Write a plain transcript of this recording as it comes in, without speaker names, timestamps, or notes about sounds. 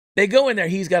They go in there.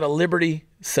 He's got a Liberty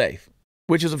safe,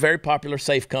 which is a very popular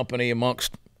safe company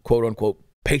amongst quote unquote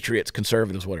patriots,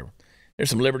 conservatives, whatever. There's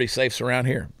some Liberty safes around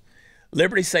here.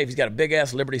 Liberty safe. He's got a big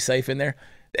ass Liberty safe in there.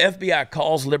 The FBI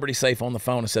calls Liberty safe on the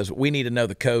phone and says, we need to know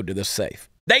the code to this safe.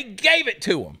 They gave it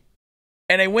to him.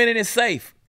 And they went in his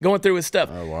safe, going through his stuff.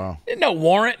 Oh, wow. No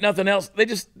warrant, nothing else. They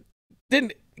just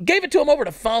gave it to him over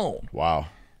the phone. Wow.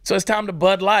 So it's time to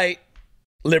Bud Light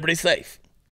Liberty Safe.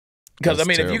 Because, I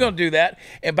mean, terrible. if you're going to do that,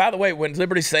 and by the way, when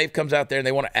Liberty Safe comes out there and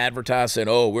they want to advertise saying,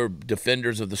 oh, we're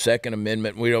defenders of the Second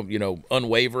Amendment, we don't,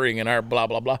 unwavering in our blah,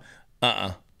 blah, blah.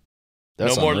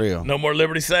 That's unreal. No more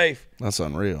Liberty Safe. That's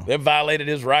unreal. They've violated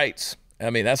his rights. I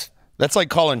mean, That's like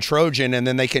calling Trojan, and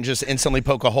then they can just instantly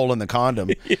poke a hole in the condom.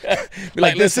 Yeah.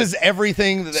 Like this is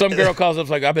everything. Some girl calls up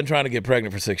like, I've been trying to get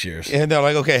pregnant for 6 years. And they're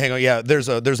like, okay, hang on. Yeah, there's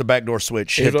a backdoor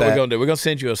switch. Here's what we're going to do. We're going to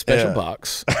send you a special Yeah.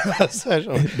 box.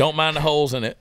 Special. Don't mind the holes in it.